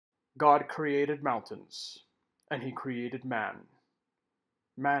God created mountains, and he created man.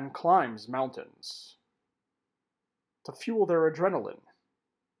 Man climbs mountains to fuel their adrenaline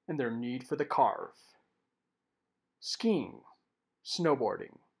and their need for the carve. Skiing,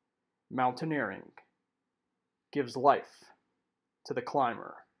 snowboarding, mountaineering gives life to the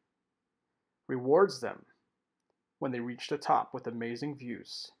climber, rewards them when they reach the top with amazing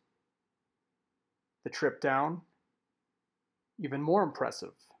views. The trip down, even more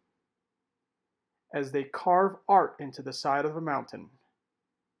impressive, as they carve art into the side of a mountain.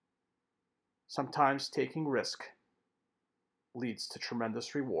 Sometimes taking risk leads to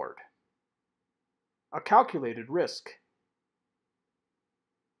tremendous reward. A calculated risk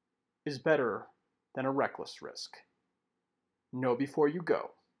is better than a reckless risk. Know before you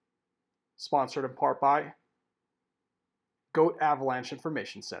go. Sponsored in part by Goat Avalanche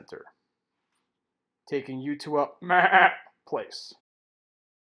Information Center, taking you to a place.